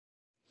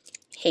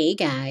Hey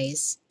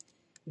guys,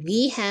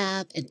 we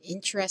have an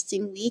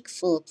interesting week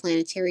full of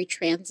planetary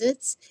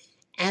transits.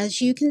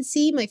 As you can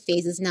see, my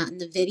face is not in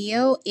the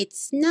video.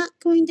 It's not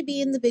going to be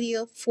in the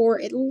video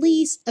for at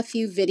least a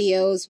few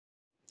videos.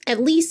 At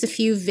least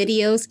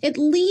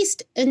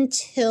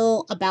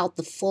until about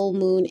the full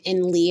moon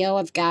in Leo.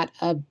 I've got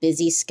a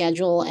busy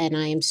schedule and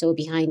I am so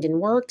behind in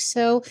work.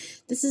 So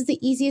this is the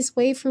easiest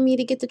way for me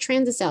to get the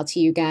transits out to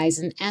you guys.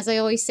 And as I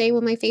always say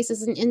when my face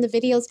isn't in the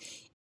videos,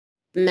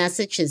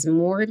 message is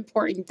more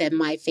important than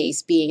my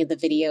face being in the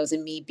videos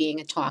and me being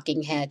a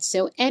talking head.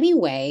 So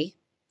anyway,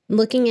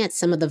 looking at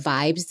some of the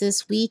vibes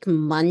this week,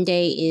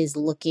 Monday is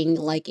looking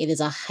like it is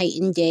a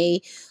heightened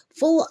day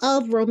full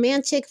of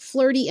romantic,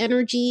 flirty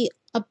energy,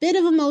 a bit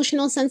of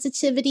emotional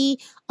sensitivity,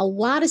 a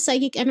lot of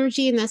psychic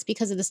energy, and that's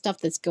because of the stuff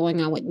that's going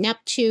on with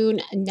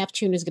Neptune.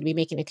 Neptune is going to be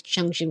making a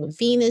conjunction with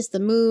Venus, the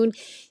moon.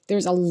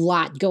 There's a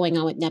lot going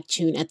on with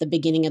Neptune at the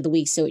beginning of the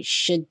week, so it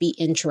should be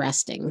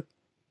interesting.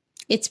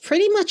 It's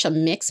pretty much a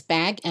mixed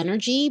bag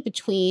energy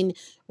between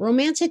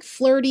romantic,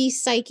 flirty,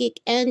 psychic,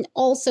 and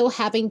also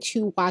having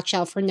to watch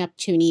out for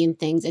Neptunian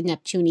things, and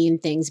Neptunian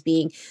things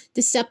being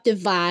deceptive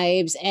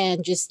vibes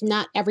and just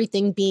not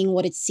everything being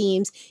what it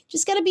seems.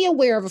 Just got to be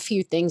aware of a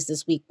few things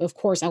this week. Of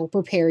course, I will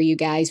prepare you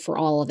guys for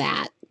all of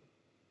that.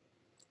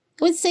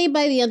 I would say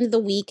by the end of the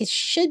week, it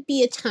should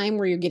be a time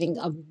where you're getting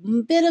a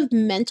bit of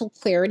mental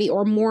clarity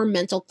or more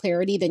mental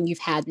clarity than you've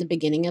had in the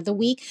beginning of the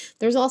week.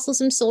 There's also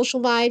some social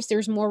vibes.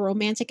 There's more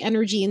romantic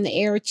energy in the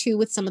air too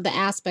with some of the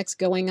aspects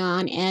going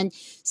on. And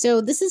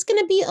so this is going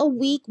to be a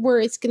week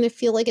where it's going to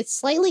feel like it's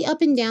slightly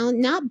up and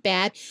down, not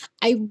bad.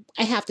 I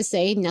have to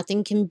say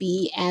nothing can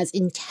be as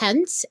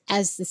intense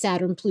as the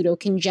Saturn-Pluto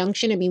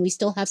conjunction. I mean, we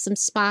still have some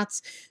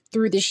spots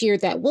through this year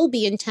that will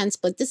be intense,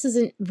 but this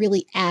isn't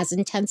really as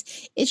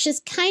intense. It's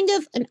just kind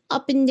of an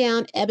up and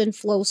down, ebb and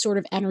flow sort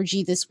of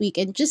energy this week.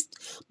 And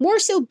just more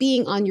so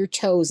being on your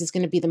toes is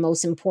going to be the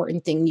most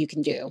important thing you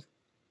can do.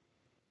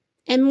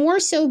 And more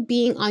so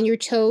being on your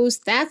toes,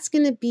 that's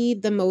going to be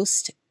the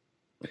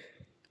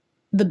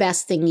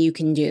best thing you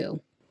can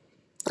do.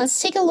 Let's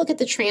take a look at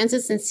the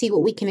transits and see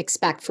what we can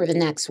expect for the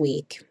next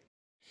week.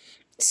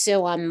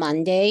 So on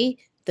Monday,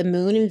 the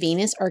moon and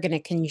Venus are going to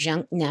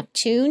conjunct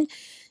Neptune.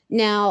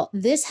 Now,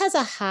 this has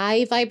a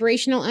high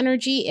vibrational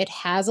energy. It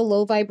has a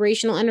low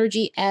vibrational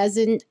energy, as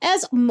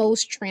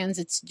most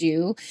transits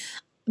do.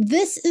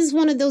 This is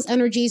one of those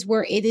energies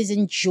where it is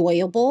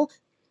enjoyable.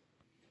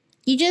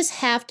 You just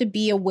have to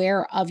be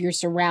aware of your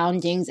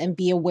surroundings and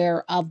be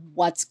aware of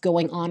what's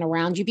going on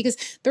around you, because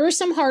there are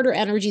some harder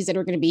energies that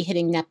are going to be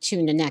hitting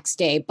Neptune the next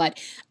day, but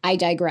I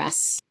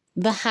digress.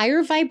 The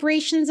higher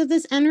vibrations of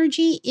this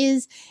energy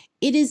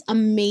it is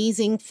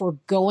amazing for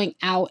going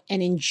out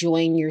and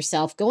enjoying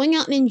yourself, going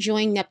out and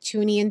enjoying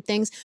Neptunian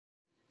things,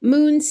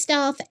 moon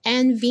stuff,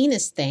 and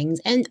Venus things.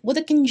 And with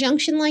a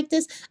conjunction like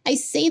this, I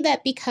say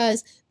that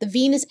because the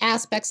Venus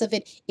aspects of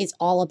it is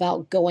all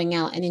about going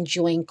out and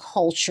enjoying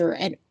culture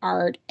and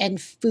art and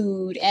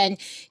food and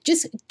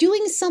just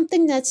doing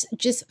something that's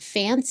just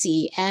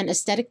fancy and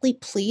aesthetically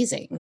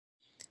pleasing.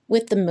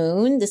 With the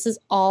moon, this is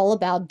all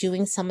about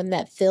doing something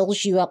that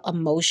fills you up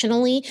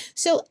emotionally.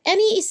 So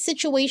any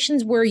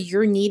situations where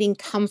you're needing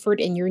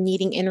comfort and you're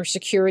needing inner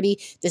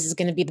security, this is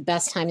going to be the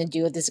best time to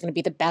do it. This is going to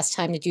be the best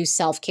time to do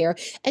self-care.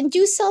 And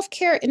do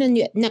self-care in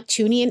a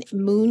Neptunian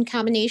moon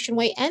combination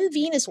way and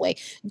Venus way.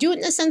 Do it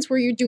in a sense where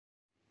you're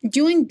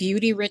doing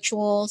beauty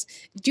rituals,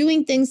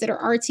 doing things that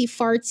are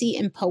artsy-fartsy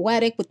and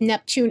poetic with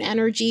Neptune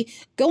energy,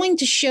 going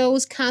to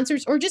shows,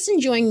 concerts, or just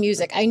enjoying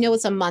music. I know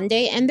it's a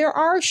Monday, and there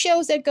are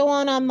shows that go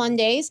on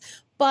Mondays,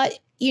 but,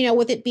 you know,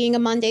 with it being a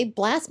Monday,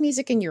 blast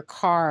music in your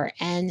car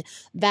and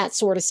that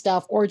sort of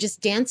stuff, or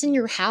just dance in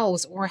your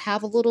house, or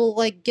have a little,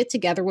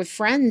 get-together with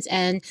friends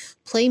and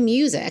play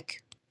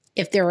music.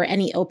 If there are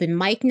any open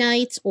mic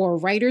nights or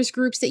writers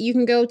groups that you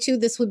can go to,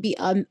 this would be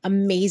an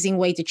amazing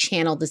way to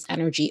channel this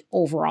energy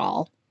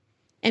overall.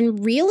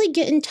 And really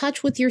get in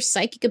touch with your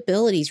psychic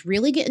abilities.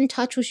 Really get in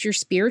touch with your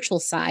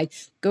spiritual side.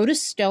 Go to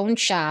stone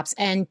shops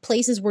and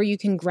places where you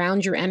can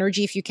ground your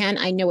energy if you can.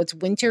 I know it's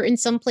winter in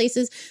some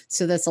places,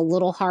 so that's a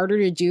little harder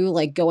to do,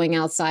 like going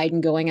outside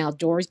and going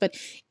outdoors. But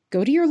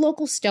go to your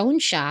local stone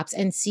shops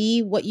and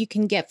see what you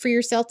can get for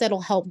yourself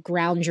that'll help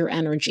ground your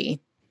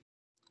energy.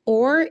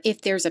 Or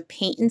if there's a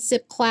paint and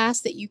sip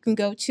class that you can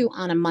go to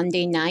on a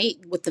Monday night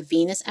with the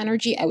Venus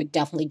energy, I would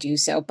definitely do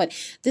so. But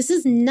this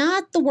is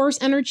not the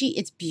worst energy.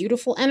 It's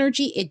beautiful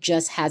energy. It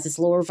just has its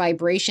lower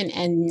vibration,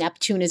 and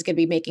Neptune is going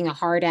to be making a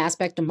hard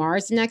aspect to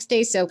Mars the next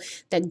day. So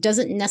that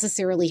doesn't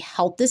necessarily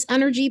help this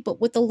energy, but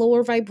with the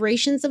lower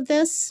vibrations of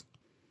this,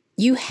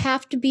 you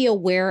have to be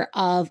aware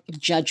of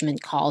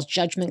judgment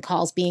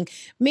calls being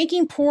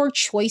making poor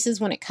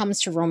choices when it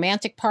comes to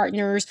romantic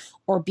partners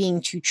or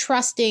being too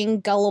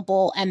trusting,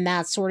 gullible, and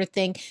that sort of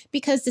thing,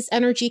 because this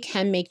energy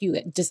can make you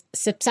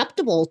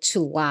susceptible to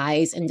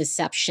lies and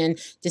deception,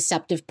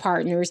 deceptive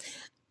partners.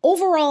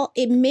 Overall,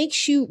 it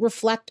makes you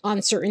reflect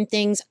on certain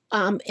things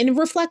and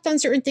reflect on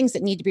certain things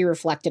that need to be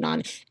reflected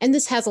on. And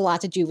this has a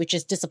lot to do with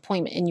just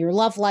disappointment in your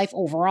love life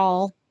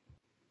overall.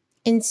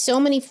 in so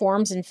many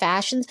forms and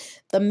fashions.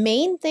 The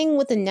main thing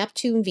with the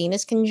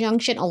Neptune-Venus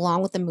conjunction,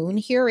 along with the moon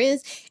here,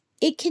 is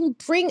it can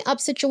bring up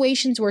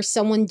situations where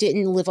someone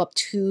didn't live up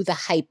to the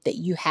hype that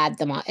you had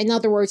them on. In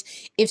other words,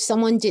 if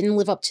someone didn't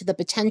live up to the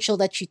potential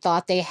that you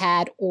thought they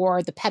had,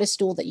 or the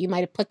pedestal that you might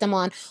have put them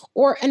on,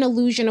 or an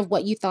illusion of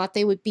what you thought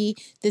they would be,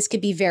 this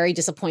could be very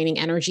disappointing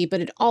energy.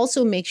 But it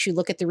also makes you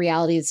look at the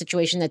reality of the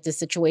situation, that the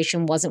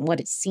situation wasn't what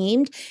it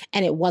seemed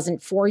and it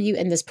wasn't for you.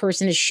 And this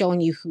person is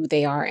showing you who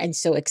they are. And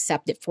so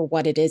accept it for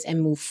what it is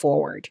and move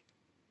forward.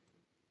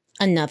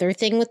 Another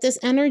thing with this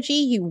energy,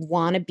 you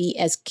want to be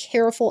as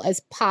careful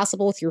as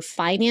possible with your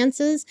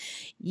finances.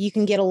 You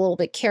can get a little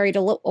bit carried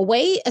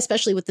away,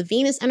 especially with the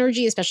Venus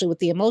energy, especially with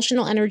the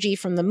emotional energy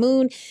from the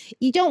moon.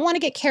 You don't want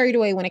to get carried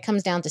away when it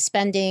comes down to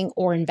spending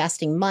or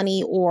investing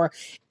money or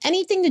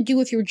anything to do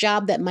with your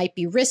job that might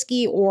be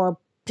risky or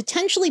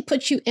potentially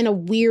put you in a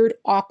weird,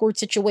 awkward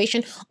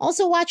situation.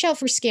 Also, watch out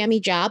for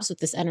scammy jobs with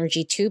this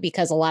energy too,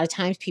 because a lot of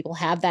times people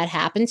have that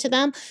happen to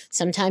them.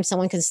 Sometimes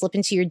someone can slip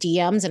into your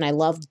DMs, and I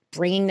love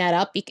bringing that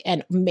up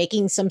and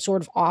making some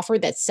sort of offer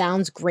that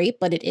sounds great,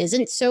 but it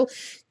isn't. So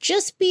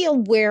just be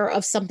aware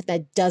of something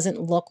that doesn't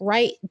look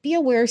right. Be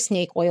aware of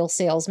snake oil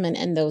salesmen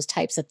and those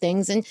types of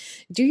things, and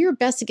do your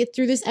best to get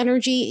through this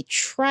energy.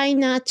 Try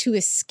not to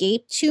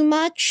escape too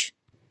much.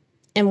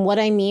 And what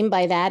I mean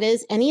by that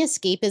is any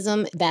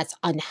escapism that's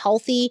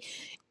unhealthy,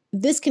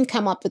 this can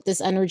come up with this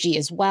energy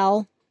as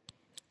well,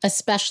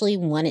 especially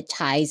when it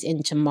ties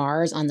into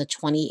Mars on the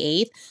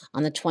 28th.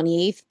 On the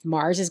 28th,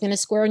 Mars is going to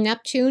square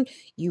Neptune.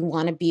 You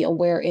want to be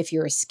aware if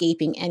you're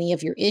escaping any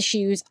of your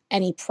issues,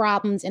 any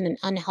problems in an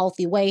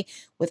unhealthy way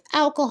with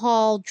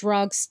alcohol,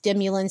 drugs,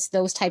 stimulants,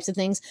 those types of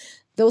things.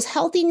 Those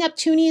healthy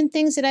Neptunian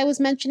things that I was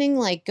mentioning,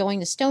 like going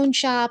to stone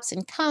shops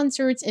and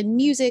concerts and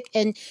music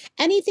and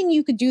anything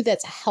you could do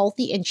that's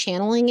healthy and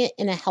channeling it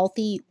in a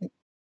healthy,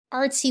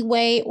 artsy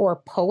way or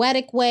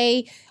poetic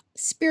way,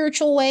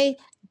 spiritual way,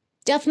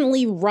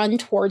 definitely run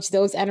towards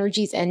those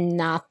energies and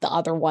not the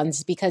other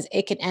ones, because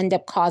it can end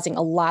up causing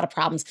a lot of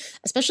problems,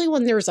 especially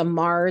when there's a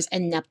Mars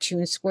and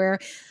Neptune square.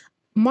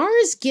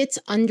 Mars gets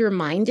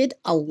undermined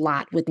a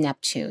lot with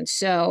Neptune.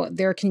 So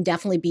there can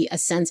definitely be a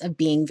sense of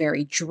being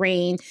very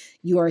drained.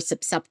 You are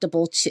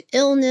susceptible to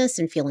illness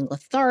and feeling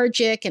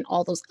lethargic and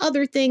all those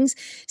other things.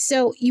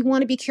 So you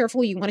want to be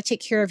careful. You want to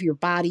take care of your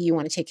body. You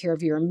want to take care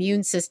of your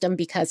immune system,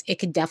 because it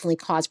could definitely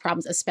cause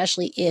problems,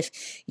 especially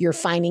if you're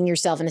finding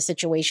yourself in a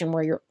situation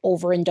where you're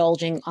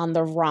overindulging on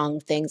the wrong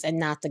things and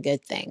not the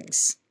good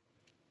things.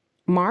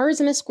 Mars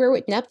in a square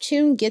with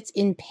Neptune gets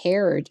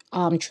impaired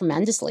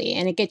tremendously,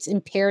 and it gets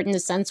impaired in the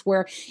sense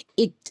where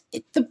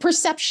the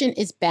perception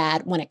is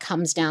bad when it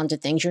comes down to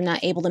things. You're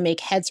not able to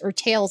make heads or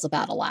tails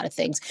about a lot of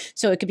things.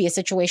 So it could be a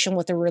situation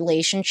with a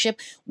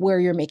relationship where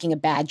you're making a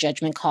bad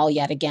judgment call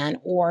yet again,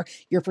 or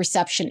your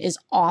perception is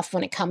off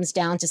when it comes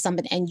down to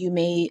something, and you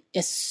may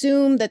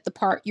assume that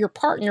your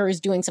partner is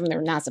doing something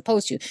they're not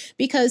supposed to,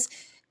 because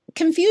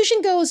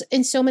confusion goes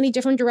in so many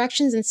different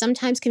directions, and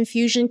sometimes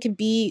confusion could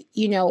be,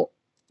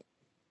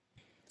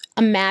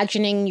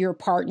 imagining your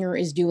partner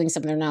is doing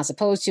something they're not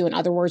supposed to. In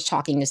other words,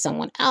 talking to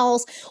someone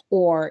else,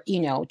 or,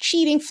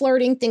 cheating,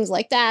 flirting, things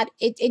like that.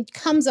 It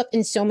comes up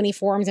in so many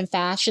forms and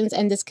fashions,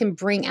 and this can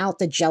bring out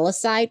the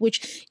jealous side,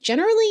 which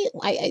generally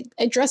I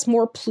address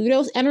more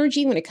Pluto's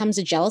energy when it comes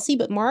to jealousy,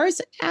 but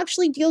Mars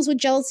actually deals with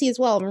jealousy as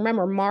well. And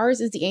remember,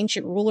 Mars is the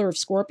ancient ruler of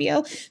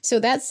Scorpio.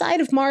 So that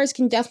side of Mars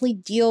can definitely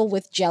deal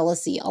with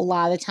jealousy a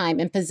lot of the time,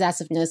 and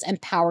possessiveness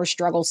and power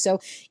struggles. So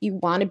you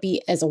want to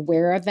be as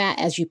aware of that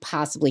as you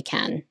possibly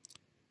can.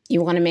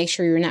 You want to make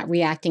sure you're not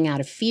reacting out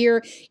of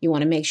fear. You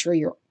want to make sure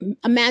your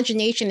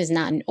imagination is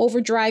not in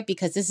overdrive,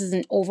 because this is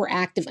an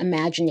overactive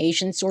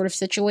imagination sort of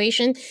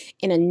situation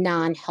in a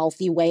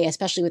non-healthy way,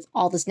 especially with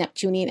all this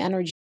Neptunian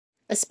energy.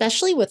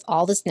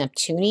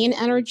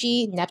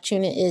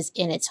 Neptune is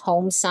in its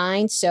home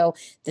sign. So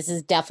this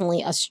is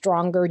definitely a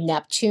stronger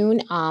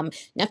Neptune.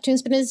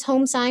 Neptune's been in its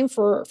home sign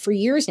for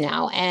years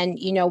now. And,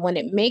 when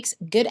it makes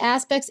good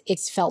aspects,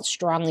 it's felt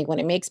strongly. When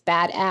it makes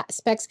bad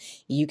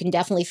aspects, you can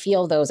definitely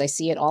feel those. I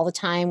see it all the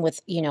time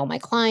with, my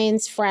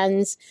clients,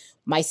 friends,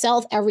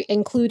 myself,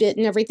 included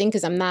and everything,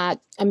 because I'm not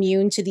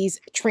immune to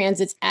these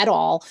transits at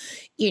all.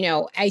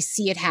 I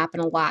see it happen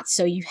a lot.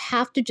 So you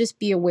have to just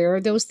be aware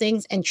of those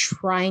things and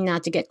try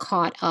not to get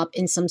caught up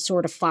in some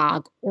sort of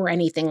fog or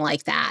anything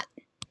like that,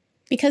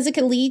 because it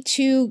can lead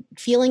to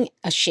feeling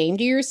ashamed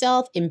of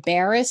yourself,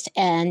 embarrassed,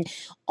 and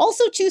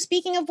also, too,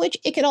 speaking of which,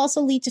 it could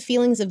also lead to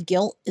feelings of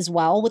guilt as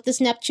well with this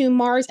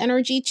Neptune-Mars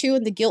energy, too,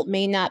 and the guilt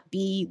may not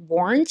be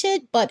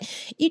warranted, but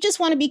you just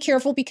want to be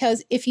careful,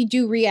 because if you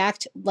do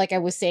react, like I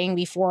was saying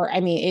before,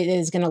 it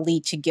is going to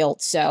lead to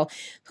guilt. So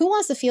who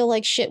wants to feel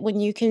like shit when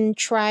you can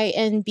try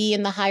and be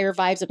in the higher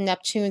vibes of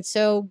Neptune?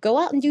 So go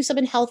out and do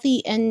something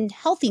healthy and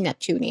healthy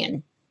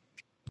Neptunian.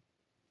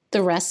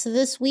 The rest of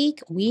this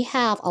week, we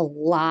have a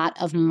lot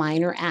of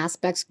minor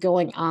aspects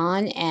going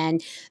on,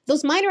 and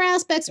those minor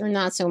aspects are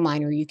not so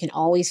minor. You can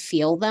always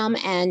feel them.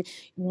 And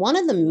one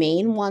of the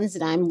main ones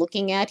that I'm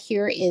looking at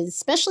here is,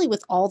 especially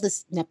with all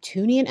this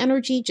Neptunian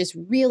energy, just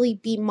really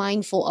be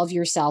mindful of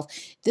yourself.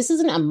 This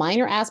isn't a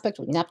minor aspect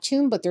with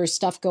Neptune, but there's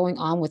stuff going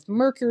on with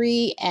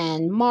Mercury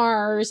and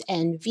Mars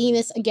and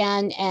Venus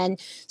again. And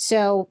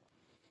so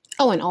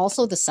oh, and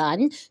also the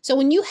sun. So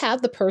when you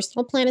have the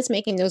personal planets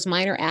making those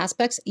minor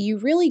aspects, you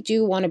really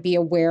do want to be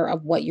aware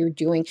of what you're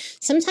doing.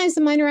 Sometimes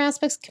the minor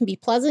aspects can be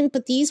pleasant,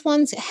 but these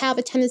ones have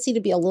a tendency to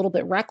be a little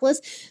bit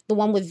reckless. The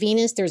one with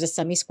Venus, there's a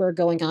semi-square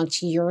going on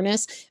to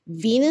Uranus.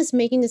 Venus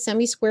making the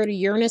semi-square to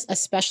Uranus,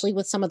 especially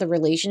with some of the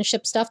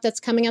relationship stuff that's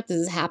coming up, this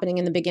is happening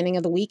in the beginning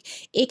of the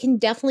week, it can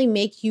definitely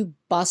make you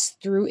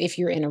bust through if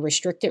you're in a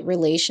restricted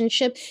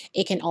relationship.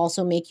 It can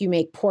also make you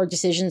make poor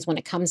decisions when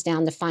it comes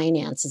down to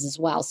finances as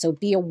well. So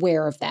be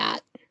aware of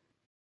that.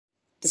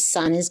 The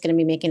sun is going to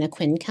be making a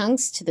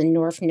quincunx to the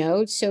North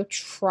Node, so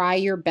try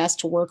your best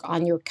to work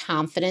on your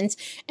confidence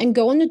and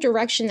go in the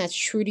direction that's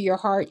true to your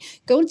heart.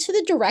 Go to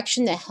the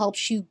direction that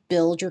helps you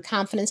build your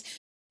confidence.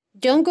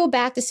 Don't go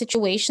back to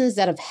situations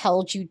that have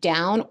held you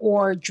down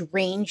or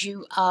drained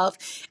you of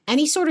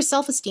any sort of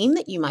self-esteem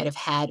that you might have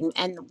had.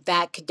 And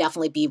that could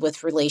definitely be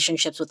with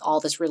relationships, with all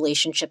this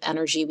relationship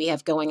energy we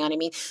have going on. I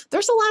mean,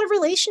 there's a lot of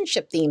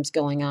relationship themes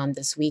going on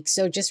this week.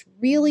 So just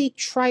really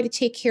try to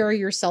take care of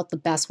yourself the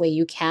best way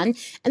you can.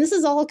 And this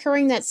is all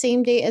occurring that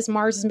same day as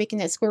Mars is making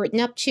that square with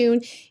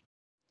Neptune,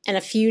 and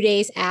a few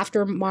days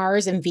after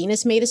Mars and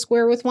Venus made a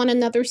square with one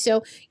another.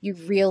 So you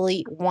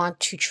really want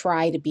to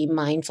try to be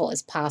mindful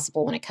as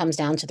possible when it comes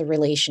down to the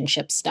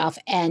relationship stuff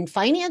and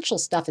financial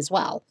stuff as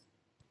well.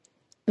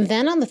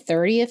 Then on the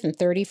 30th and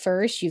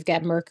 31st, you've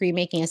got Mercury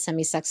making a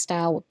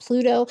semi-sextile with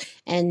Pluto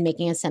and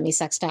making a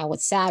semi-sextile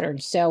with Saturn.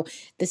 So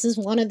this is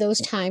one of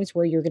those times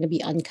where you're going to be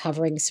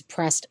uncovering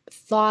suppressed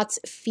thoughts,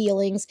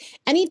 feelings,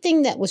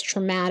 anything that was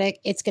traumatic.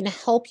 It's going to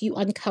help you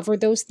uncover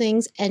those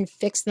things and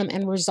fix them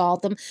and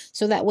resolve them.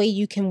 So that way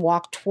you can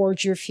walk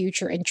towards your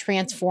future and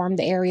transform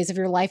the areas of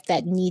your life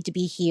that need to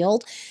be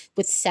healed.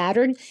 With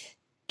Saturn,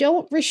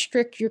 don't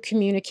restrict your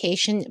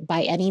communication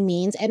by any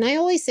means. And I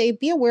always say,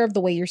 be aware of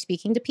the way you're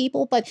speaking to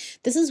people, but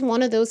this is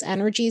one of those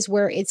energies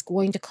where it's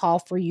going to call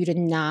for you to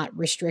not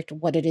restrict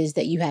what it is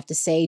that you have to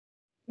say.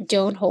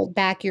 Don't hold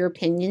back your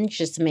opinions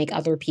just to make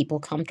other people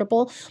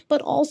comfortable,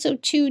 but also,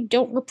 too,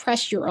 don't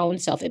repress your own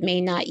self. It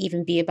may not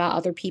even be about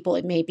other people.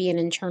 It may be an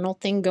internal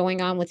thing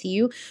going on with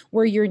you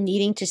where you're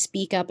needing to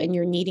speak up and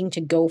you're needing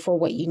to go for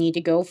what you need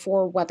to go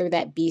for, whether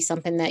that be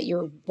something that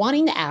you're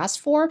wanting to ask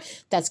for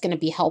that's going to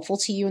be helpful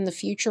to you in the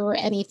future or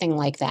anything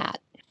like that.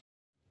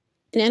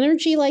 An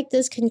energy like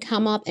this can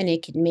come up and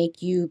it can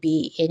make you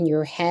be in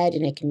your head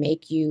and it can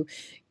make you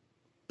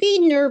be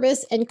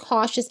nervous and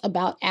cautious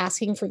about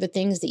asking for the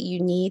things that you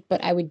need,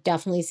 but I would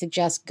definitely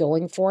suggest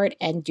going for it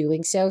and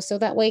doing so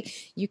that way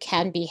you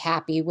can be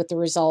happy with the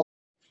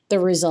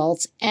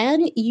results,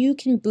 and you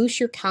can boost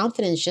your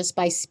confidence just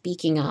by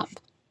speaking up.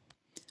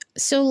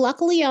 So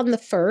luckily on the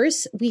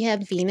 1st, we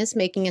have Venus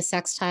making a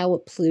sextile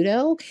with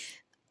Pluto.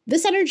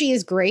 This energy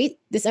is great.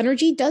 This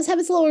energy does have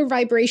its lower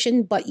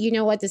vibration, but you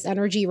know what? This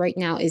energy right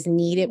now is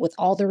needed with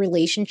all the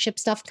relationship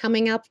stuff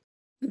coming up.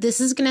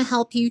 This is going to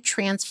help you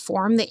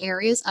transform the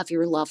areas of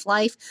your love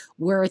life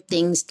where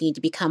things need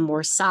to become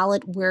more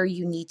solid, where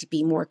you need to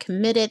be more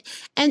committed.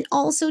 And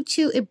also,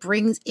 too, it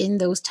brings in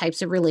those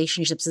types of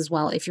relationships as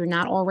well. If you're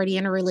not already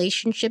in a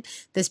relationship,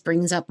 this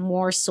brings up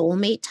more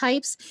soulmate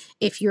types.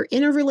 If you're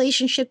in a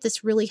relationship,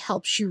 this really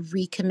helps you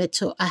recommit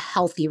to a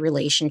healthy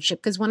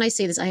relationship. Because when I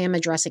say this, I am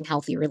addressing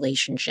healthy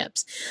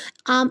relationships.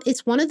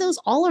 It's one of those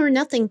all or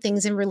nothing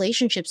things in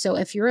relationships. So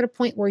if you're at a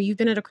point where you've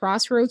been at a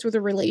crossroads with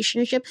a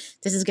relationship,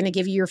 this is going to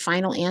give you your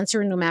final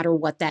answer, no matter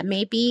what that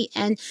may be.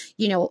 And,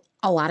 you know,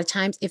 a lot of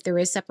times if there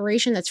is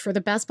separation, that's for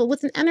the best. But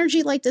with an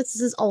energy like this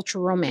is ultra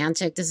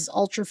romantic. This is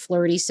ultra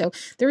flirty. So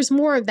there's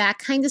more of that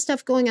kind of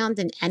stuff going on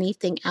than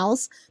anything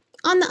else.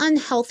 On the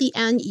unhealthy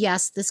end,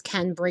 yes, this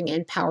can bring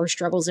in power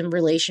struggles in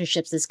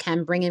relationships. This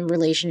can bring in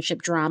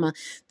relationship drama.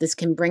 This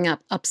can bring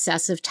up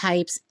obsessive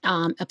types,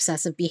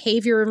 obsessive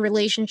behavior in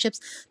relationships,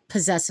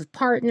 possessive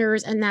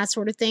partners, and that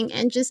sort of thing.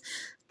 And just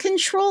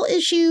control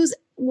issues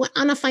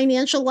on a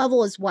financial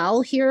level as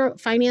well. Here,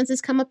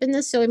 finances come up in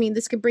this. So, I mean,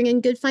 this could bring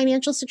in good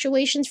financial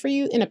situations for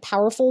you in a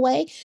powerful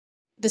way.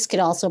 This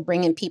could also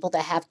bring in people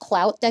that have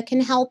clout that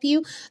can help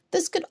you.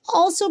 This could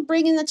also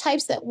bring in the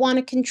types that want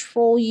to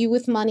control you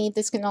with money.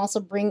 This can also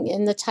bring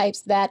in the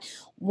types that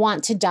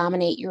want to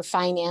dominate your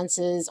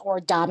finances or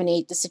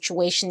dominate the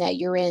situation that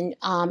you're in.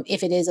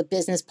 If it is a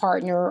business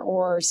partner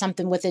or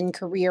something within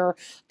career,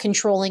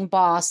 controlling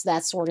boss,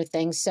 that sort of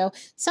thing. So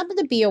something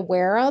to be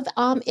aware of.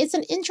 It's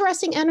an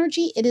interesting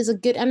energy. It is a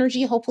good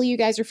energy. Hopefully you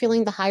guys are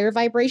feeling the higher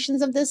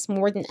vibrations of this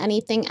more than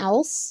anything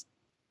else.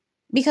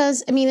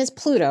 Because, I mean, it's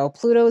Pluto.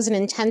 Pluto is an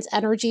intense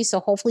energy, so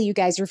hopefully you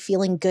guys are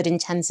feeling good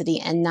intensity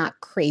and not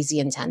crazy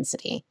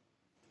intensity.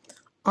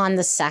 On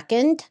the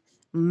 2nd,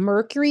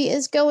 Mercury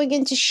is going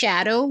into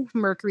shadow.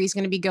 Mercury is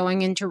going to be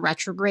going into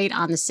retrograde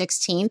on the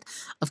 16th.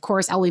 Of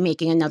course, I'll be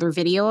making another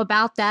video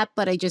about that,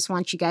 but I just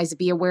want you guys to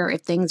be aware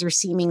if things are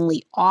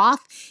seemingly off,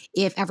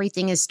 if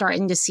everything is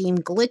starting to seem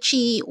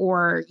glitchy,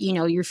 or, you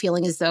know, you're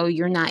feeling as though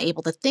you're not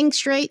able to think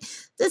straight.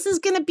 This is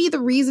going to be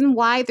the reason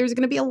why. There's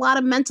going to be a lot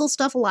of mental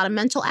stuff, a lot of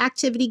mental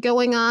activity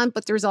going on,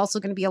 but there's also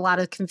going to be a lot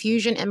of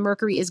confusion, and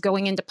Mercury is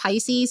going into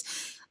Pisces.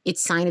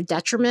 It's sign of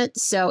detriment,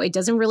 so it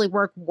doesn't really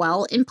work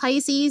well in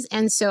Pisces.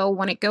 And so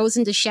when it goes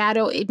into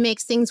shadow, it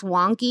makes things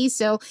wonky.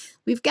 So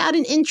we've got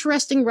an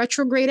interesting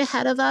retrograde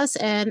ahead of us,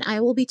 and I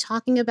will be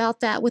talking about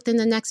that within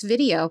the next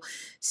video.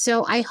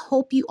 So I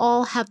hope you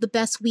all have the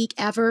best week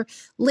ever.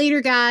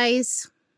 Later, guys.